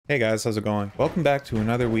Hey guys, how's it going? Welcome back to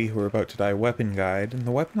another We Who Are About to Die weapon guide, and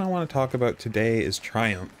the weapon I want to talk about today is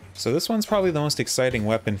Triumph. So this one's probably the most exciting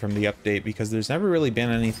weapon from the update because there's never really been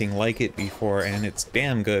anything like it before, and it's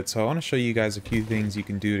damn good, so I want to show you guys a few things you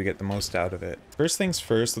can do to get the most out of it. First things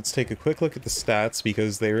first, let's take a quick look at the stats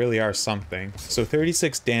because they really are something. So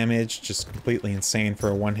 36 damage, just completely insane for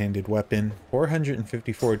a one-handed weapon.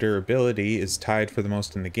 454 durability is tied for the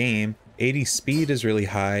most in the game. 80 speed is really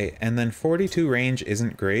high, and then 42 range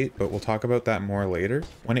isn't great, but we'll talk about that more later.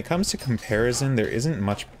 When it comes to comparison, there isn't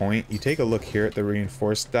much point. You take a look here at the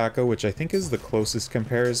reinforced DACA, which I think is the closest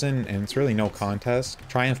comparison, and it's really no contest.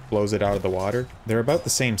 Triumph blows it out of the water. They're about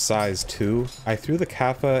the same size too. I threw the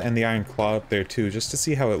Kappa and the Iron Claw up there too, just to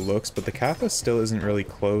see how it looks, but the Kappa still isn't really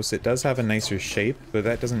close. It does have a nicer shape, but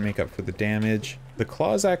that doesn't make up for the damage. The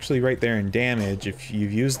claw is actually right there in damage. If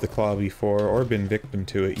you've used the claw before or been victim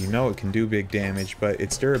to it, you know it can do big damage, but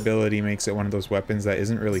its durability makes it one of those weapons that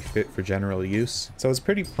isn't really fit for general use. So it's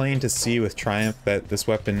pretty plain to see with Triumph that this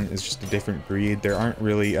weapon is just a different breed. There aren't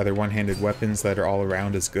really other one-handed weapons that are all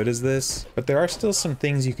around as good as this, but there are still some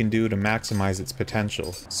things you can do to maximize its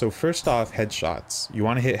potential. So first off, headshots. You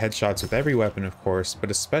want to hit headshots with every weapon, of course,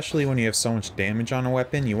 but especially when you have so much damage on a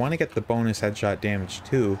weapon, you want to get the bonus headshot damage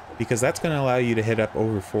too, because that's going to allow you to hit up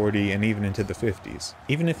over 40 and even into the 50s.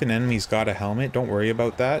 Even if an enemy's got a helmet, don't worry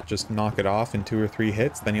about that, just knock it off in 2 or 3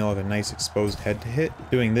 hits, then you'll have a nice exposed head to hit.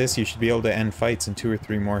 Doing this, you should be able to end fights in 2 or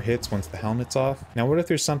 3 more hits once the helmet's off. Now what if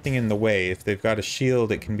there's something in the way? If they've got a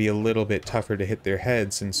shield, it can be a little bit tougher to hit their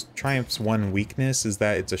head, since Triumph's one weakness is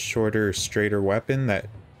that it's a shorter, straighter weapon that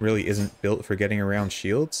really isn't built for getting around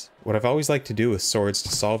shields. What I've always liked to do with swords to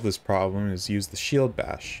solve this problem is use the shield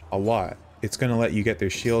bash a lot. It's going to let you get their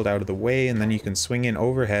shield out of the way, and then you can swing in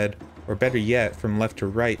overhead, or better yet, from left to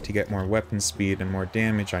right to get more weapon speed and more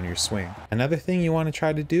damage on your swing. Another thing you want to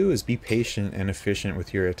try to do is be patient and efficient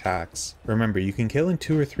with your attacks. Remember, you can kill in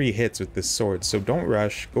 2 or 3 hits with this sword, so don't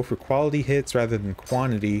rush, go for quality hits rather than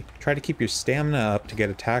quantity, try to keep your stamina up to get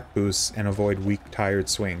attack boosts and avoid weak, tired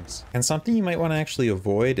swings. And something you might want to actually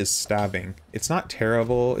avoid is stabbing. It's not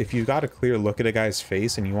terrible. If you've got a clear look at a guy's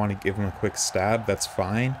face and you want to give him a quick stab, that's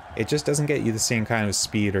fine. It just doesn't get you the same kind of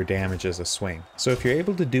speed or damage as a swing. So if you're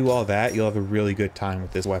able to do all that, you'll have a really good time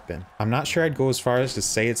with this weapon. I'm not sure I'd go as far as to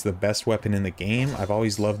say it's the best weapon in the game. I've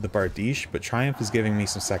always loved the Bardiche, but Triumph is giving me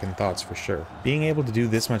some second thoughts for sure. Being able to do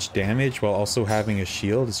this much damage while also having a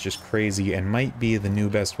shield is just crazy and might be the new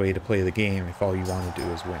best way to play the game if all you want to do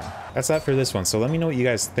is win. That's that for this one, so let me know what you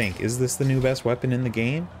guys think. Is this the new best weapon in the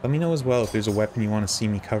game? Let me know as well if there's a weapon you want to see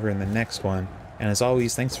me cover in the next one. And as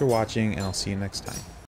always, thanks for watching, and I'll see you next time.